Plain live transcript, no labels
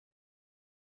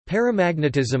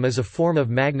Paramagnetism is a form of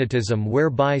magnetism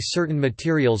whereby certain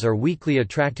materials are weakly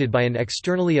attracted by an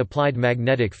externally applied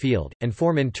magnetic field, and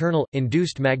form internal,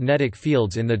 induced magnetic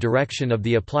fields in the direction of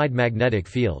the applied magnetic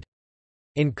field.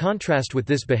 In contrast with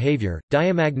this behavior,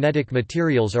 diamagnetic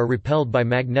materials are repelled by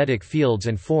magnetic fields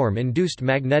and form induced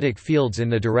magnetic fields in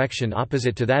the direction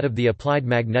opposite to that of the applied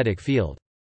magnetic field.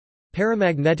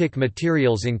 Paramagnetic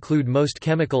materials include most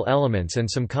chemical elements and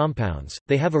some compounds.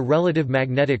 They have a relative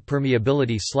magnetic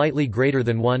permeability slightly greater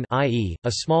than 1, i.e.,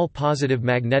 a small positive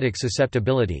magnetic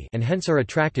susceptibility, and hence are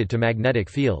attracted to magnetic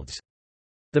fields.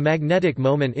 The magnetic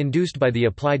moment induced by the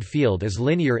applied field is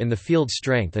linear in the field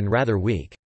strength and rather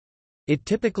weak. It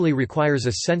typically requires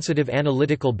a sensitive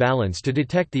analytical balance to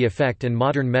detect the effect, and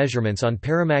modern measurements on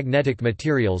paramagnetic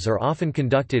materials are often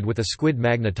conducted with a squid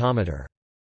magnetometer.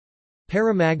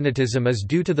 Paramagnetism is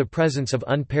due to the presence of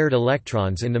unpaired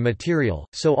electrons in the material,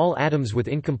 so all atoms with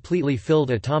incompletely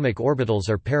filled atomic orbitals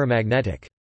are paramagnetic.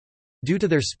 Due to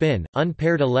their spin,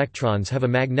 unpaired electrons have a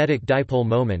magnetic dipole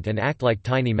moment and act like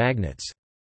tiny magnets.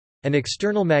 An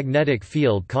external magnetic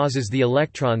field causes the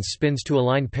electrons' spins to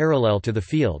align parallel to the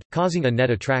field, causing a net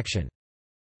attraction.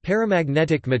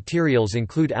 Paramagnetic materials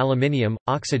include aluminium,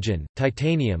 oxygen,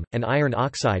 titanium, and iron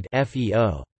oxide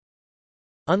 (FeO).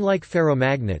 Unlike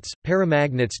ferromagnets,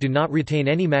 paramagnets do not retain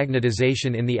any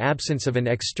magnetization in the absence of an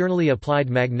externally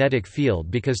applied magnetic field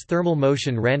because thermal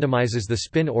motion randomizes the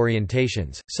spin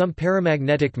orientations. Some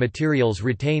paramagnetic materials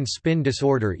retain spin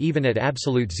disorder even at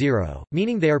absolute zero,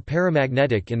 meaning they are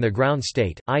paramagnetic in the ground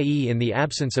state, i.e., in the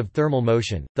absence of thermal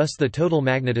motion, thus the total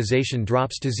magnetization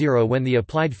drops to zero when the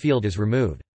applied field is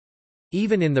removed.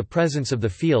 Even in the presence of the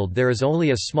field, there is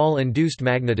only a small induced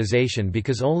magnetization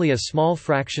because only a small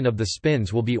fraction of the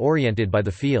spins will be oriented by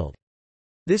the field.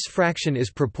 This fraction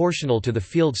is proportional to the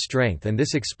field strength, and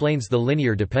this explains the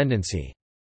linear dependency.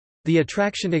 The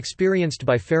attraction experienced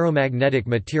by ferromagnetic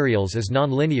materials is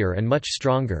nonlinear and much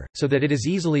stronger, so that it is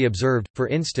easily observed, for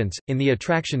instance, in the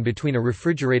attraction between a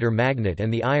refrigerator magnet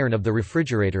and the iron of the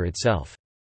refrigerator itself.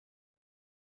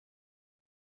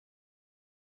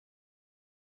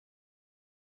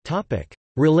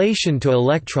 Relation to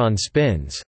electron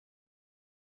spins.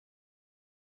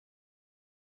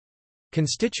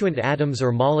 Constituent atoms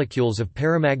or molecules of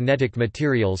paramagnetic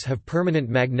materials have permanent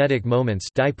magnetic moments,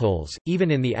 dipoles,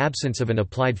 even in the absence of an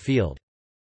applied field.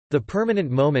 The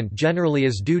permanent moment generally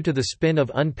is due to the spin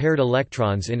of unpaired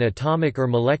electrons in atomic or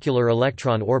molecular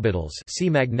electron orbitals. See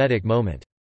magnetic moment.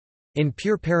 In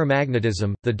pure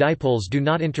paramagnetism, the dipoles do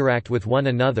not interact with one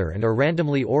another and are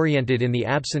randomly oriented in the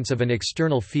absence of an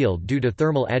external field due to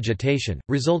thermal agitation,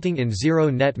 resulting in zero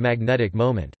net magnetic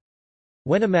moment.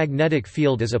 When a magnetic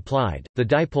field is applied, the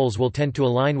dipoles will tend to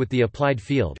align with the applied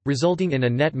field, resulting in a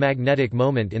net magnetic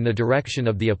moment in the direction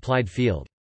of the applied field.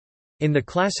 In the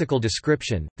classical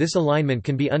description, this alignment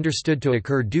can be understood to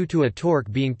occur due to a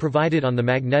torque being provided on the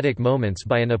magnetic moments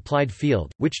by an applied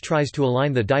field, which tries to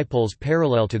align the dipoles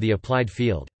parallel to the applied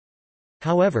field.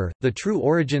 However, the true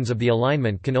origins of the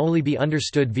alignment can only be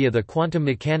understood via the quantum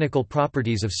mechanical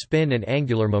properties of spin and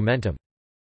angular momentum.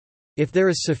 If there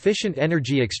is sufficient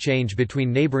energy exchange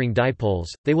between neighboring dipoles,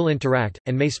 they will interact,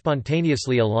 and may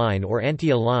spontaneously align or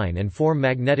anti-align and form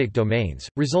magnetic domains,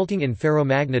 resulting in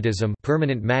ferromagnetism,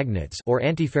 permanent magnets, or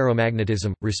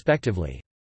antiferromagnetism, respectively.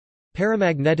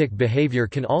 Paramagnetic behavior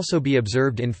can also be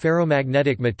observed in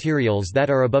ferromagnetic materials that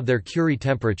are above their Curie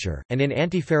temperature, and in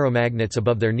antiferromagnets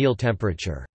above their Néel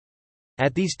temperature.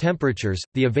 At these temperatures,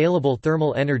 the available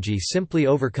thermal energy simply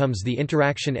overcomes the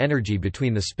interaction energy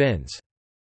between the spins.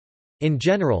 In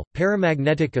general,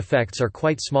 paramagnetic effects are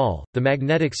quite small. The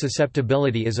magnetic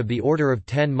susceptibility is of the order of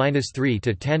 10⁻³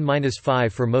 to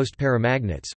 10⁻⁵ for most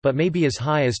paramagnets, but may be as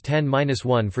high as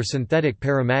 10⁻⁻⁴ for synthetic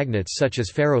paramagnets such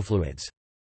as ferrofluids.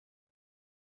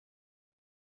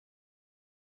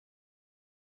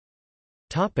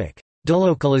 Topic: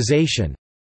 Delocalization.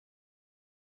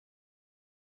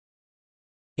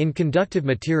 In conductive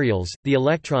materials, the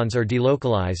electrons are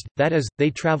delocalized, that is, they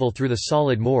travel through the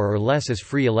solid more or less as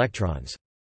free electrons.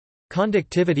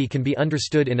 Conductivity can be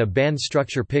understood in a band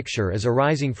structure picture as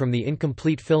arising from the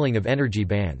incomplete filling of energy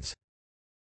bands.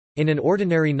 In an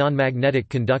ordinary nonmagnetic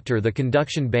conductor, the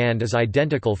conduction band is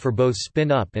identical for both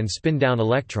spin-up and spin-down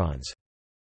electrons.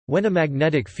 When a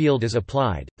magnetic field is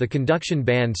applied, the conduction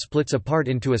band splits apart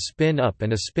into a spin-up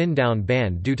and a spin-down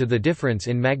band due to the difference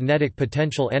in magnetic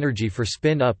potential energy for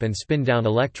spin-up and spin-down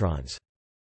electrons.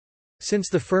 Since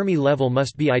the Fermi level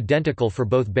must be identical for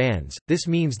both bands, this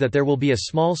means that there will be a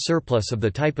small surplus of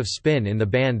the type of spin in the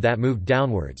band that moved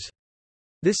downwards.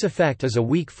 This effect is a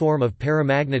weak form of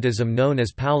paramagnetism known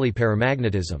as Pauli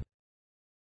paramagnetism.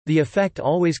 The effect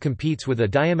always competes with a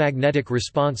diamagnetic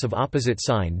response of opposite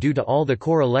sign due to all the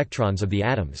core electrons of the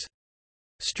atoms.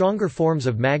 Stronger forms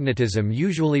of magnetism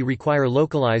usually require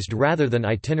localized rather than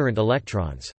itinerant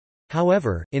electrons.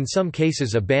 However, in some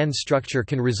cases a band structure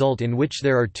can result in which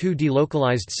there are two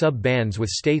delocalized sub-bands with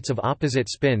states of opposite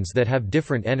spins that have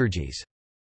different energies.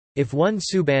 If one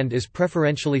suband is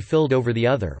preferentially filled over the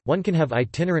other, one can have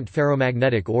itinerant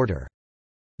ferromagnetic order.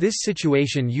 This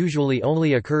situation usually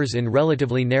only occurs in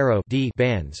relatively narrow d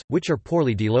bands, which are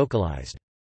poorly delocalized.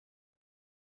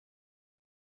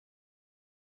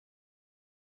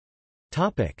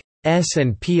 S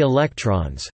and p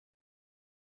electrons.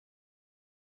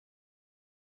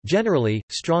 Generally,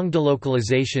 strong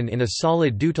delocalization in a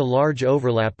solid due to large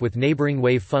overlap with neighboring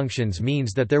wave functions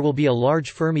means that there will be a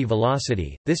large Fermi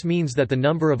velocity. This means that the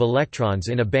number of electrons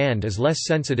in a band is less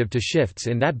sensitive to shifts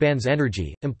in that band's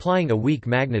energy, implying a weak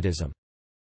magnetism.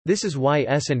 This is why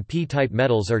S and p-type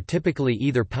metals are typically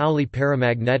either Pauli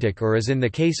paramagnetic or, as in the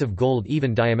case of gold,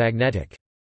 even diamagnetic.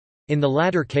 In the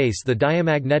latter case, the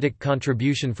diamagnetic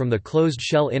contribution from the closed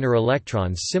shell inner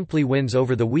electrons simply wins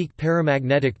over the weak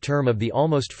paramagnetic term of the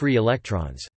almost free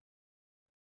electrons.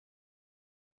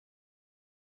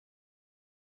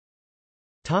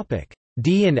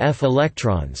 D and F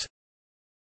electrons.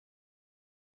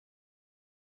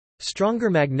 Stronger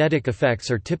magnetic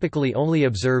effects are typically only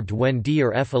observed when D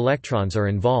or F electrons are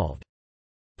involved.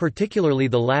 Particularly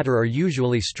the latter are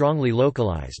usually strongly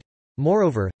localized.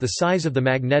 Moreover, the size of the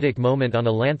magnetic moment on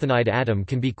a lanthanide atom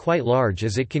can be quite large,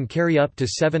 as it can carry up to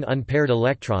 7 unpaired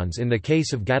electrons in the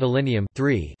case of gadolinium,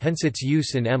 hence its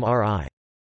use in MRI.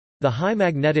 The high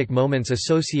magnetic moments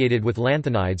associated with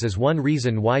lanthanides is one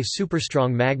reason why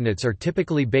superstrong magnets are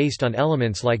typically based on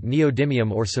elements like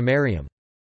neodymium or samarium.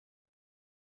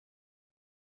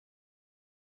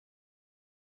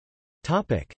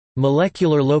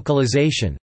 Molecular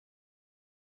localization.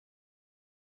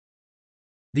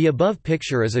 The above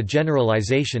picture is a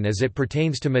generalization as it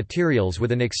pertains to materials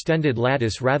with an extended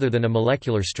lattice rather than a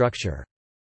molecular structure.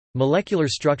 Molecular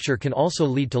structure can also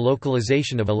lead to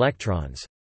localization of electrons.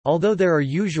 Although there are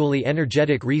usually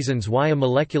energetic reasons why a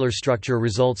molecular structure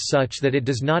results such that it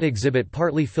does not exhibit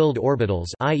partly filled orbitals,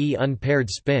 i.e. unpaired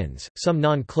spins, some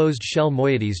non-closed shell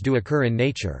moieties do occur in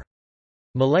nature.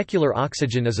 Molecular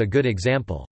oxygen is a good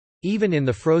example. Even in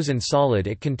the frozen solid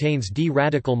it contains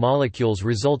d-radical molecules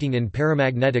resulting in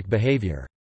paramagnetic behavior.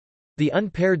 The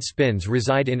unpaired spins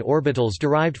reside in orbitals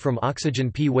derived from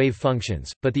oxygen p wave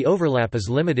functions, but the overlap is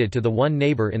limited to the one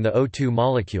neighbor in the O2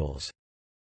 molecules.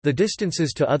 The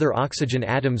distances to other oxygen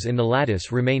atoms in the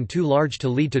lattice remain too large to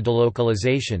lead to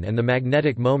delocalization and the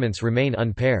magnetic moments remain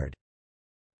unpaired.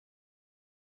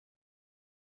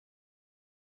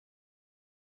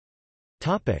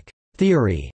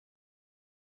 Theory.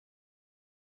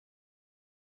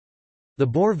 The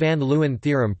Bohr-van Leeuwen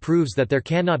theorem proves that there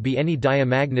cannot be any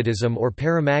diamagnetism or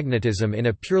paramagnetism in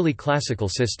a purely classical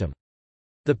system.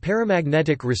 The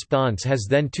paramagnetic response has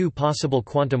then two possible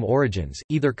quantum origins,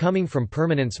 either coming from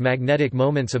permanence magnetic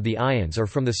moments of the ions or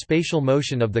from the spatial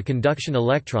motion of the conduction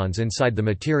electrons inside the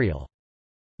material.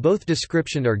 Both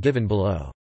descriptions are given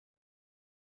below.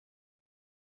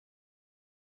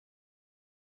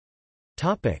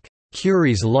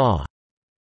 Curie's law.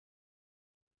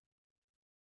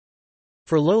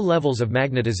 For low levels of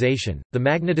magnetization, the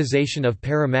magnetization of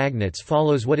paramagnets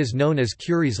follows what is known as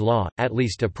Curie's law, at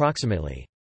least approximately.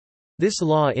 This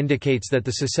law indicates that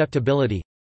the susceptibility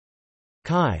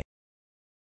chi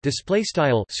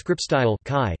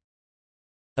chi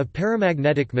of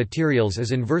paramagnetic materials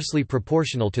is inversely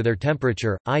proportional to their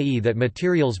temperature, i.e. that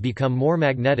materials become more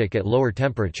magnetic at lower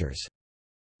temperatures.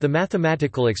 The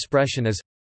mathematical expression is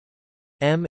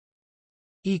m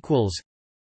equals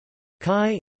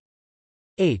chi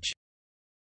h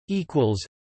equals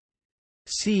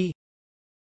c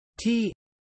t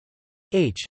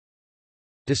h.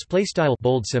 Display style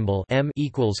bold symbol m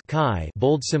equals chi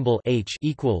bold symbol h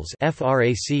equals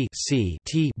frac c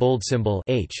t bold symbol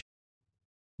h,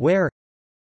 where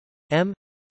m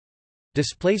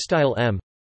display style m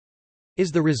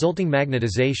is the resulting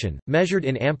magnetization measured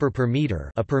in ampere per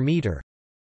meter, a per meter.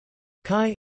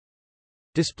 Chi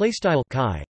display style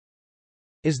chi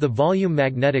is the volume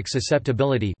magnetic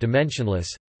susceptibility, dimensionless.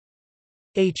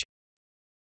 H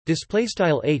display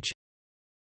style h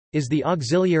is the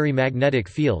auxiliary magnetic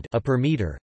field, a per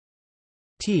meter.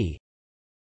 T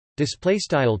display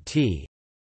style t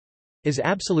is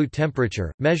absolute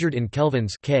temperature measured in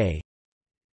kelvins, K.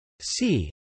 C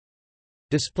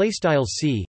display style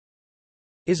c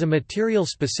is a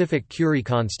material-specific Curie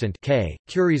constant K.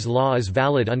 Curie's law is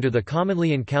valid under the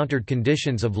commonly encountered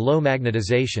conditions of low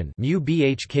magnetization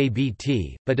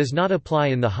μ(BHK)BT, but does not apply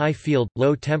in the high-field,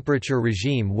 low-temperature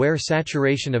regime where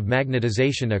saturation of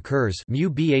magnetization occurs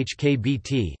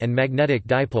μ(BHK)BT and magnetic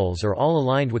dipoles are all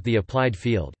aligned with the applied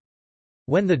field.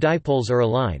 When the dipoles are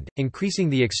aligned, increasing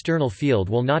the external field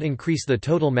will not increase the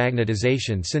total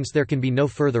magnetization since there can be no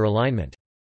further alignment.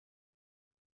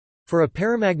 For a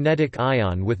paramagnetic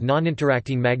ion with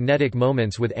non-interacting magnetic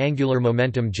moments with angular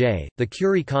momentum J, the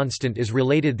Curie constant is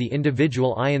related the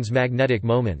individual ions' magnetic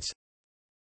moments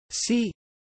C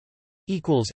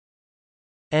equals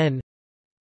n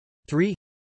 3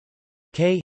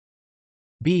 k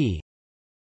b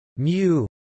mu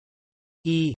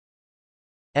e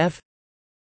f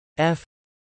f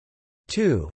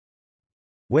 2,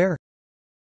 where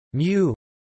mu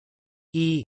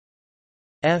e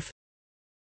f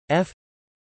f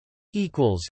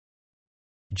equals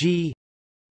g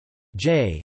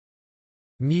j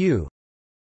mu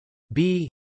b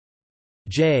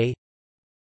j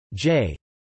j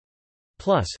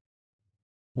plus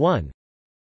 1.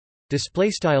 Display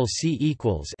style C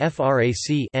equals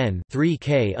frac n 3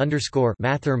 k underscore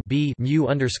mathrm b mu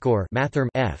underscore mathrm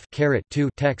f caret 2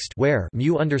 text where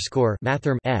mu underscore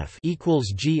mathrm f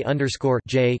equals g underscore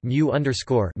j mu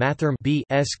underscore mathrm b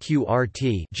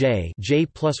sqrt j j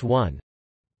plus 1,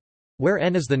 where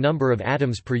n is the number of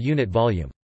atoms per unit volume.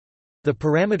 The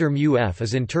parameter mu f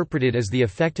is interpreted as the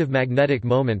effective magnetic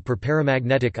moment per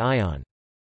paramagnetic ion.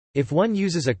 If one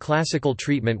uses a classical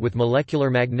treatment with molecular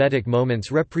magnetic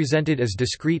moments represented as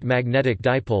discrete magnetic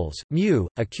dipoles, μ,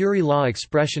 a Curie law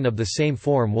expression of the same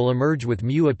form will emerge with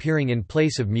μ appearing in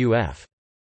place of μf.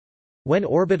 When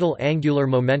orbital angular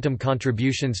momentum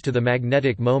contributions to the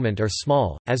magnetic moment are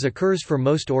small, as occurs for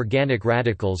most organic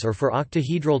radicals or for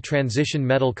octahedral transition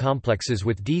metal complexes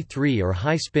with d3 or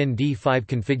high-spin d5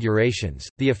 configurations,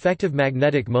 the effective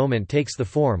magnetic moment takes the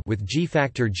form with G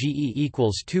factor Ge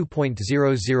equals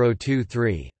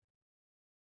 2.0023.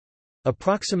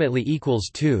 Approximately equals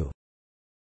 2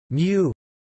 mu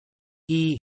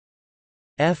e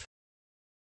f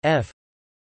f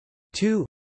 2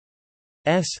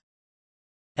 s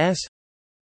s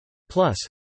plus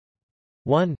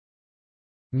 1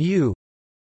 mu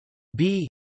b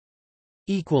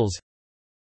equals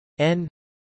n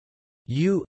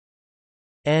u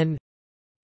n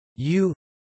u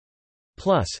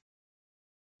plus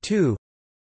 2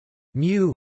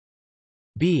 mu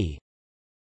b.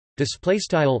 Display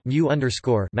style mu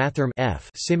underscore mathrm f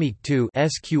simic 2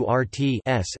 sqrt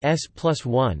s s plus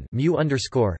 1 mu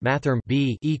underscore mathrm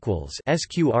b equals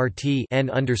sqrt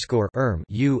n underscore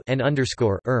u n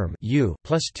underscore u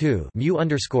plus 2 mu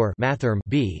underscore mathrm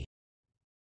b,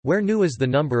 where nu is the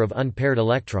number of unpaired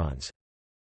electrons.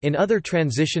 In other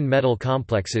transition metal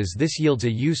complexes, this yields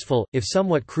a useful, if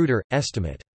somewhat cruder,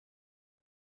 estimate.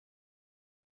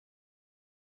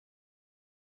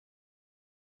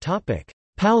 Topic: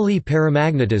 Pauli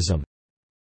paramagnetism.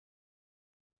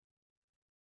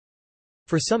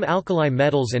 For some alkali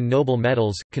metals and noble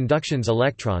metals, conduction's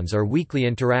electrons are weakly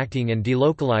interacting and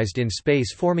delocalized in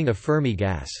space, forming a Fermi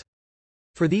gas.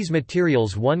 For these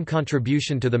materials, one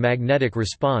contribution to the magnetic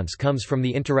response comes from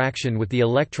the interaction with the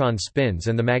electron spins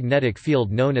and the magnetic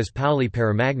field known as Pauli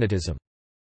paramagnetism.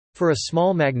 For a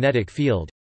small magnetic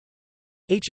field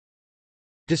H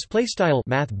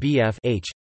 _math BF H,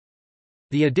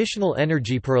 the additional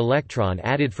energy per electron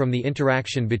added from the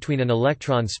interaction between an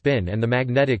electron spin and the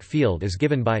magnetic field is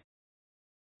given by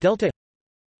delta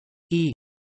E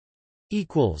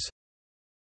equals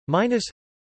minus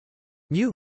mu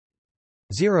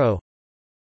 0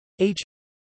 H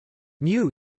mu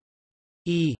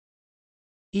E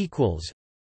equals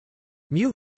mu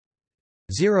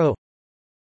 0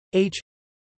 H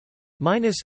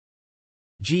minus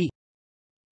G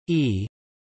E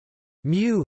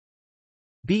mu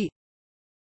B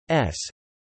S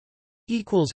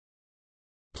equals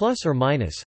plus or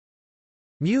minus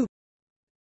mu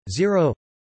 0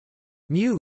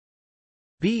 mu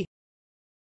B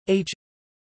H.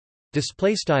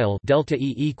 Display style delta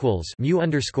E equals mu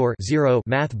underscore 0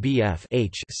 math BF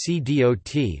H C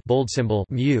dot bold symbol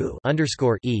mu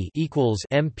underscore E equals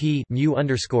MP mu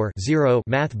underscore 0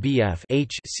 math BF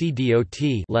H C dot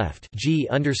left G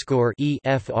underscore E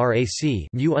frac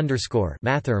mu underscore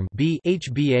mathrm B H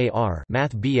bar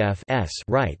math BF S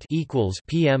right equals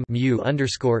PM mu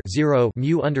underscore 0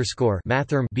 mu underscore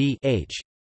mathrm B H,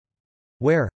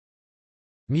 where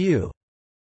mu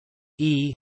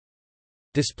E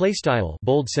display style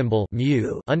bold symbol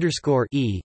mu underscore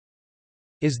E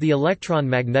is the electron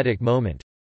magnetic moment,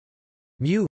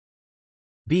 mu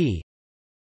B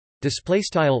display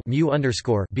style mu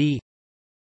underscore b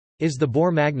is the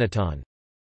Bohr magneton.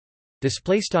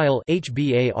 Display style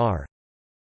HBAR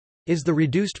is the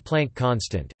reduced Planck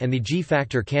constant, and the g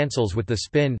factor cancels with the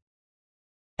spin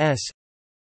s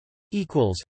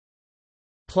equals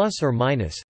plus or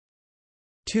minus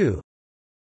 2.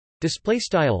 Display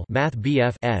style math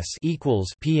BF s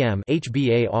equals PM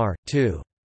HBAR 2.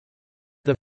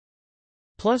 The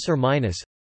plus or minus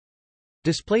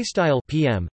display style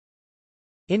PM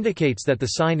indicates that the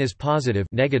sign is positive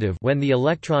negative when the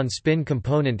electron spin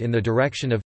component in the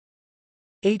direction of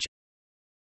h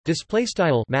display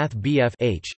style math BF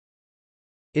h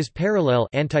is parallel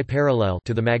antiparallel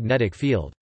to the magnetic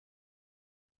field.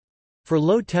 For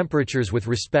low temperatures with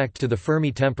respect to the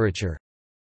Fermi temperature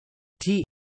T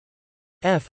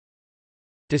F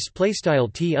display style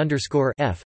T underscore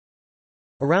F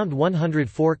around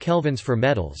 104 kelvins for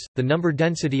metals, the number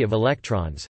density of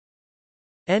electrons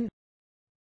N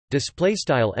display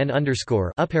style N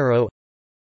underscore up arrow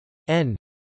N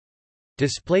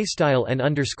display style N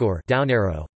underscore down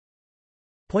arrow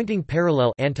pointing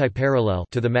parallel antiparallel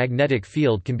to the magnetic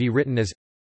field can be written as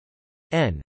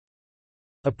N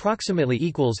approximately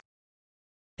equals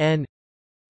N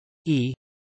E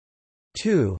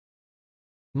 2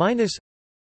 minus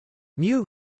mu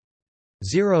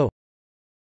 0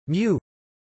 mu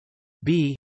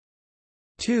b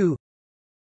 2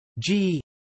 g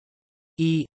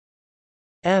e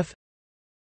f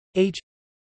h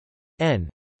n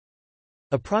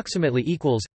approximately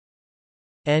equals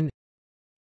N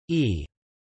E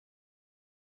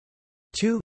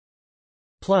 2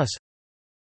 plus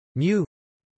mu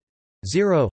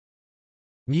 0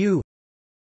 mu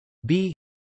b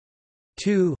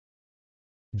 2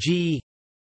 g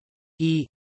e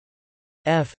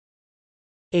f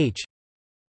h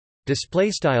display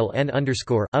style N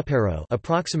underscore up arrow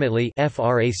approximately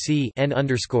frac N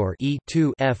underscore E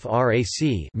 2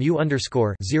 frac mu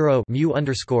underscore 0 mu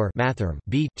underscore mathrm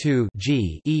B 2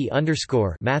 G E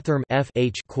underscore mathrm F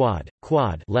H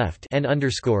quad left N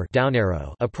underscore down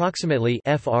arrow approximately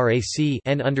frac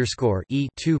N underscore E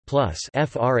 2 plus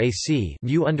frac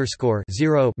mu underscore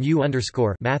 0 mu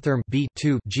underscore mathrm B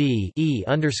 2 G E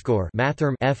underscore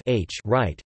mathrm F H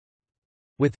right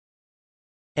with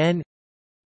N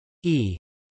E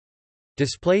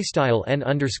display style N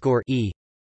underscore E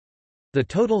the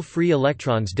total free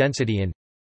electrons density in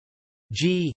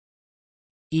G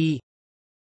E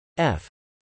F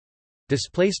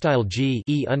display style G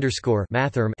E underscore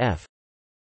mathrm F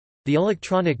the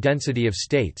electronic density of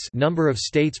states number of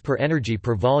states per energy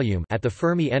per volume at the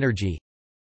Fermi energy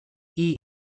E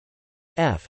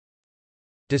F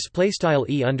display style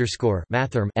E underscore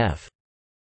mathrm F.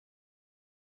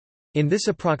 In this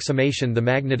approximation the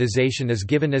magnetization is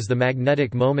given as the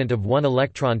magnetic moment of one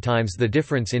electron times the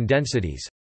difference in densities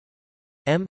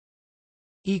m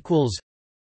equals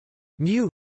mu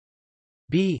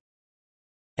b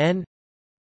n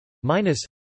minus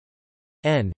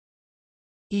n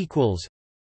equals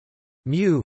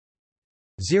mu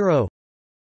 0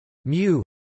 mu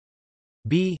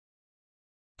b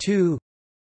 2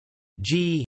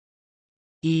 g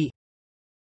e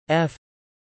f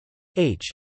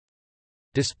h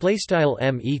display style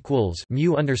m equals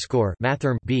mu underscore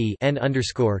mathrm b n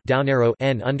underscore down arrow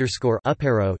n underscore up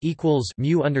arrow equals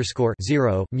mu underscore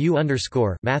 0 mu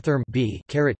underscore mathrm b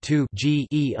caret 2 g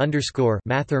e underscore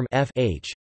mathrm f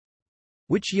h,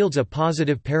 which yields a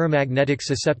positive paramagnetic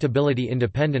susceptibility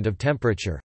independent of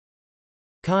temperature.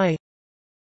 Chi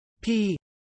p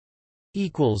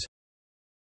equals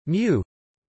mu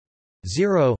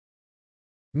 0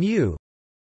 mu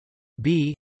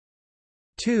b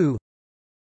 2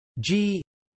 G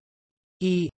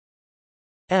E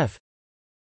F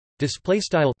display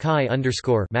style chi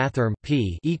underscore mathrm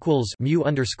p equals mu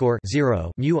underscore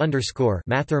 0 mu underscore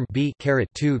mathrm b caret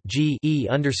 2 G E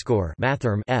underscore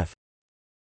mathrm F.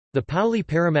 The Pauli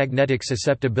paramagnetic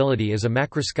susceptibility is a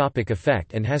macroscopic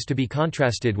effect and has to be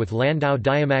contrasted with Landau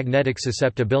diamagnetic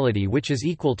susceptibility, which is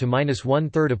equal to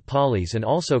 -1/3 of Pauli's and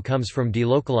also comes from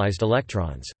delocalized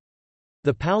electrons.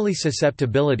 The Pauli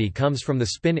susceptibility comes from the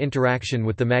spin interaction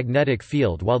with the magnetic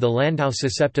field, while the Landau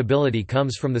susceptibility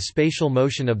comes from the spatial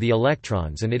motion of the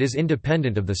electrons, and it is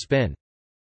independent of the spin.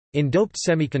 In doped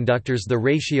semiconductors, the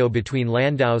ratio between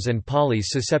Landau's and Pauli's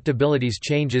susceptibilities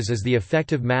changes as the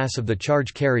effective mass of the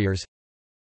charge carriers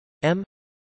m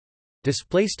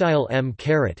m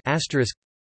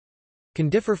can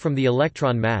differ from the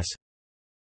electron mass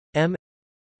m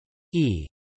e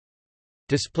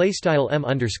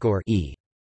m_e.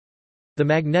 The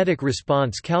magnetic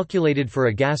response calculated for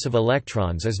a gas of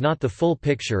electrons is not the full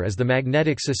picture, as the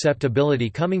magnetic susceptibility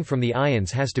coming from the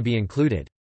ions has to be included.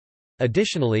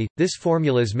 Additionally, this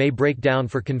formulas may break down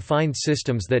for confined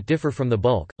systems that differ from the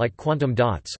bulk, like quantum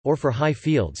dots, or for high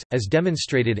fields, as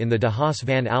demonstrated in the de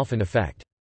Haas-van Alphen effect.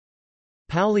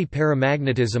 Pauli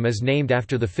paramagnetism is named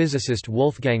after the physicist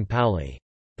Wolfgang Pauli.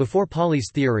 Before Pauli's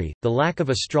theory, the lack of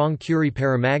a strong Curie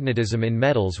paramagnetism in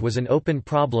metals was an open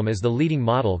problem, as the leading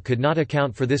model could not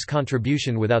account for this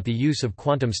contribution without the use of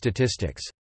quantum statistics.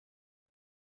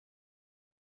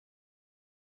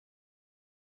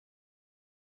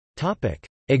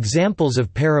 Examples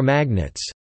of paramagnets.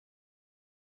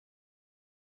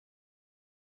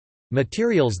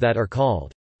 Materials that are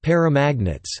called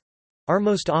paramagnets are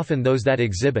most often those that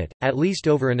exhibit, at least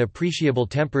over an appreciable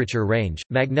temperature range,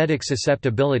 magnetic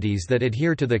susceptibilities that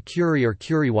adhere to the Curie or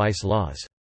Curie-Weiss laws.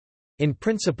 In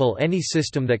principle, any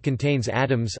system that contains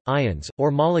atoms, ions,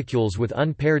 or molecules with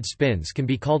unpaired spins can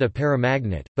be called a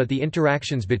paramagnet, but the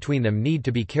interactions between them need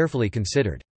to be carefully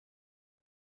considered.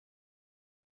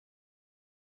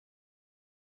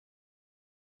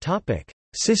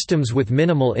 Systems with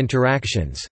minimal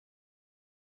interactions.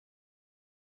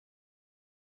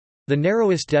 The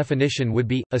narrowest definition would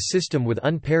be, a system with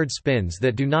unpaired spins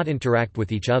that do not interact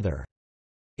with each other.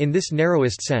 In this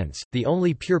narrowest sense, the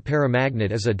only pure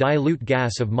paramagnet is a dilute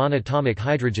gas of monatomic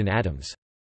hydrogen atoms.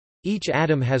 Each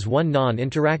atom has one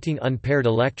non-interacting unpaired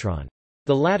electron.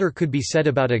 The latter could be said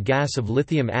about a gas of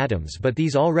lithium atoms, but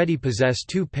these already possess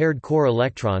two paired core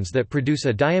electrons that produce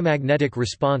a diamagnetic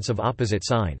response of opposite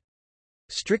sign.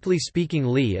 Strictly speaking,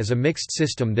 Li is a mixed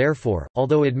system therefore,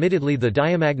 although admittedly the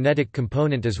diamagnetic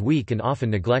component is weak and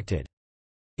often neglected.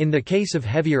 In the case of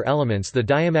heavier elements, the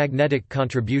diamagnetic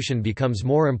contribution becomes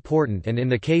more important, and in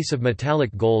the case of metallic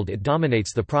gold it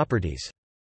dominates the properties.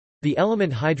 The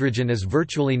element hydrogen is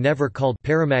virtually never called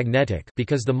paramagnetic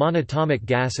because the monatomic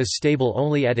gas is stable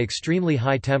only at extremely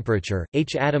high temperature.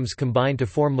 H atoms combine to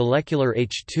form molecular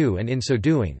H2, and in so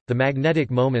doing, the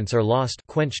magnetic moments are lost,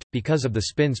 quenched, because of the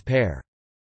spins pair.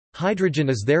 Hydrogen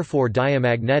is therefore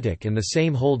diamagnetic, and the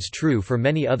same holds true for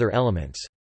many other elements.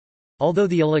 Although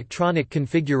the electronic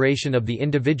configuration of the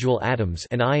individual atoms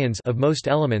and ions of most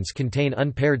elements contain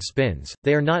unpaired spins,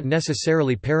 they are not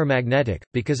necessarily paramagnetic,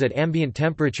 because at ambient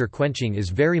temperature quenching is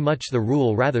very much the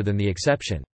rule rather than the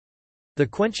exception. The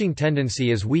quenching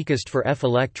tendency is weakest for F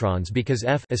electrons because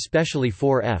F, especially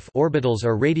 4F orbitals,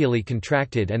 are radially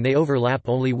contracted and they overlap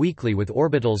only weakly with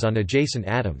orbitals on adjacent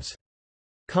atoms.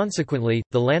 Consequently,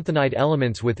 the lanthanide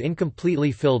elements with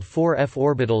incompletely filled 4f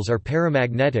orbitals are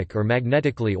paramagnetic or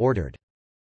magnetically ordered.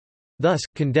 Thus,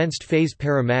 condensed phase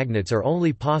paramagnets are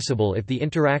only possible if the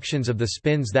interactions of the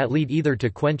spins that lead either to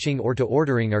quenching or to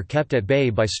ordering are kept at bay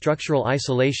by structural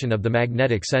isolation of the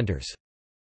magnetic centers.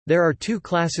 There are two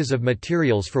classes of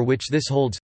materials for which this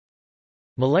holds: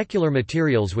 molecular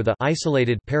materials with a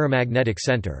isolated paramagnetic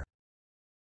center.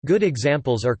 Good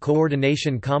examples are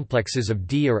coordination complexes of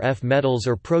D or F metals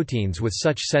or proteins with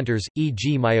such centers,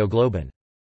 e.g. myoglobin.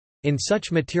 In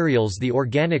such materials, the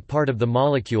organic part of the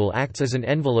molecule acts as an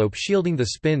envelope shielding the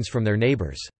spins from their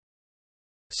neighbors.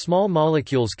 Small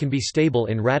molecules can be stable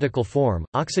in radical form.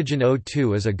 Oxygen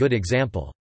O2 is a good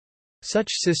example. Such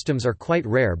systems are quite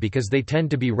rare because they tend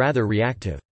to be rather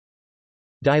reactive.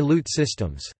 Dilute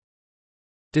systems.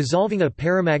 Dissolving a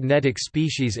paramagnetic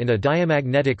species in a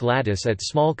diamagnetic lattice at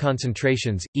small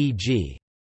concentrations, e.g.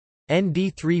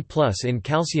 Nd3+ in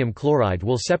calcium chloride,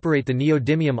 will separate the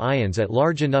neodymium ions at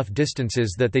large enough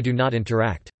distances that they do not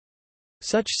interact.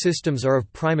 Such systems are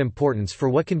of prime importance for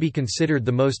what can be considered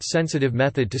the most sensitive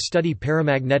method to study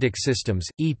paramagnetic systems,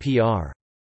 EPR.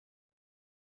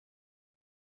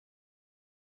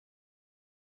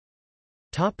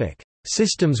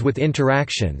 Systems with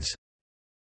interactions.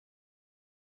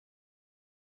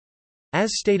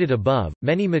 As stated above,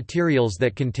 many materials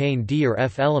that contain D or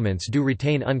F elements do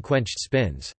retain unquenched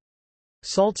spins.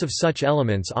 Salts of such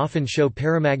elements often show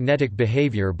paramagnetic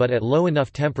behavior, but at low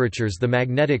enough temperatures the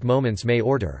magnetic moments may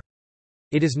order.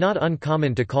 It is not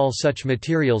uncommon to call such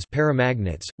materials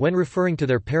paramagnets, when referring to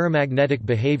their paramagnetic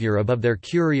behavior above their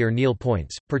Curie or Néel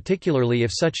points, particularly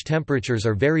if such temperatures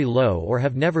are very low or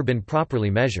have never been properly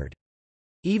measured.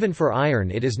 Even for iron,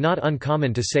 it is not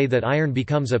uncommon to say that iron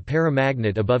becomes a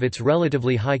paramagnet above its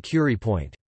relatively high Curie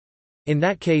point. In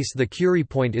that case, the Curie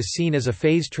point is seen as a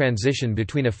phase transition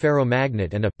between a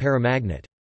ferromagnet and a paramagnet.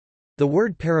 The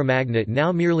word paramagnet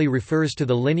now merely refers to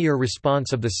the linear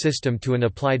response of the system to an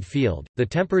applied field, the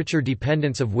temperature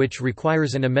dependence of which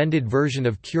requires an amended version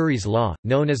of Curie's law,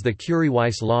 known as the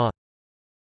Curie-Weiss law.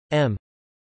 M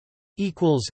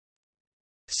equals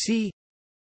C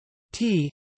T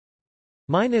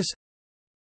minus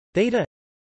theta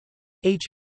H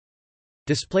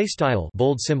Display style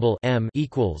bold symbol m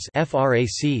equals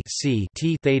frac c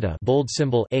t theta bold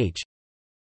symbol h.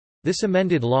 This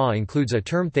amended law includes a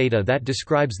term theta that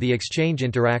describes the exchange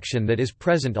interaction that is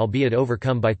present albeit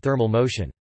overcome by thermal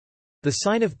motion. The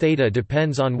sign of theta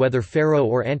depends on whether ferro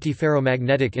or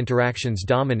antiferromagnetic interactions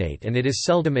dominate, and it is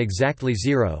seldom exactly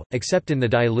zero, except in the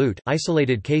dilute,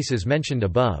 isolated cases mentioned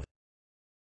above.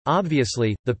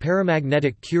 Obviously, the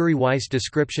paramagnetic Curie-Weiss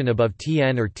description above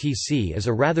Tn or Tc is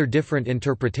a rather different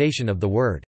interpretation of the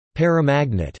word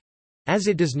paramagnet, as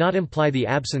it does not imply the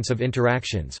absence of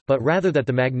interactions, but rather that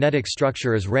the magnetic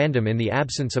structure is random in the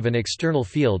absence of an external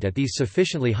field at these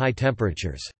sufficiently high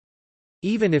temperatures.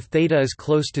 Even if theta is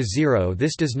close to zero,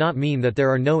 this does not mean that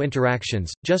there are no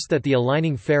interactions, just that the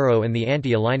aligning ferro and the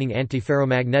anti-aligning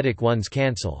antiferromagnetic ones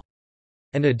cancel.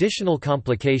 An additional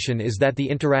complication is that the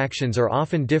interactions are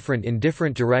often different in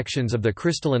different directions of the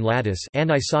crystalline lattice,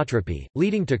 anisotropy,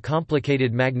 leading to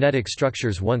complicated magnetic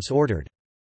structures once ordered.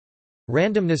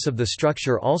 Randomness of the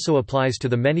structure also applies to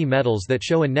the many metals that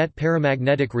show a net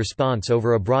paramagnetic response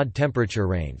over a broad temperature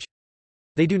range.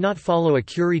 They do not follow a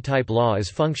Curie-type law as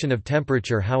function of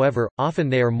temperature, however, often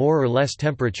they are more or less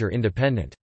temperature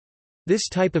independent. This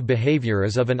type of behavior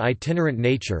is of an itinerant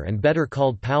nature and better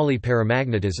called Pauli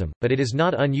paramagnetism, but it is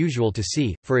not unusual to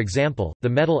see, for example, the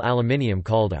metal aluminium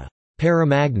called a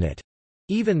paramagnet,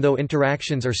 even though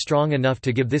interactions are strong enough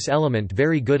to give this element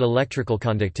very good electrical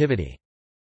conductivity.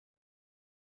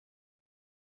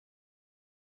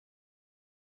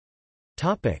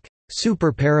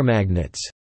 Superparamagnets.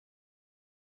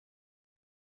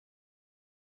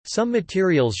 Some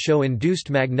materials show induced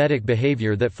magnetic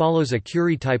behavior that follows a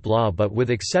Curie-type law but with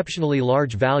exceptionally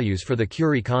large values for the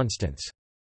Curie constants.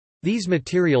 These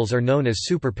materials are known as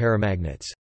superparamagnets.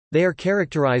 They are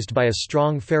characterized by a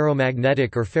strong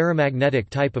ferromagnetic or ferrimagnetic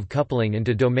type of coupling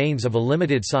into domains of a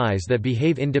limited size that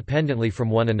behave independently from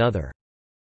one another.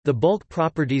 The bulk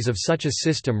properties of such a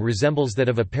system resembles that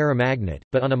of a paramagnet,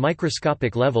 but on a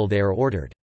microscopic level they are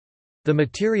ordered. The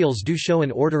materials do show an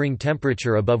ordering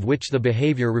temperature above which the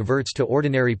behavior reverts to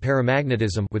ordinary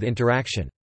paramagnetism with interaction.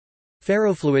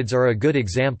 Ferrofluids are a good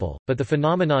example, but the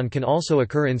phenomenon can also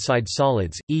occur inside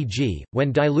solids, e.g.,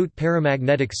 when dilute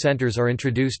paramagnetic centers are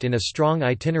introduced in a strong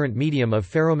itinerant medium of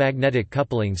ferromagnetic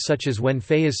coupling, such as when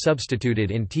Fe is substituted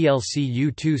in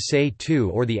TlCu2Se2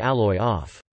 or the alloy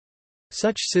off.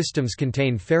 Such systems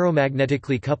contain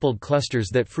ferromagnetically coupled clusters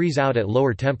that freeze out at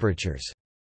lower temperatures.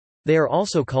 They are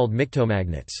also called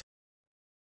mictomagnets.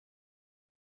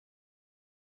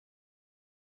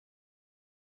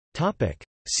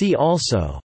 See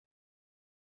also: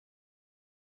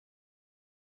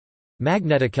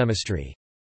 magnetochemistry.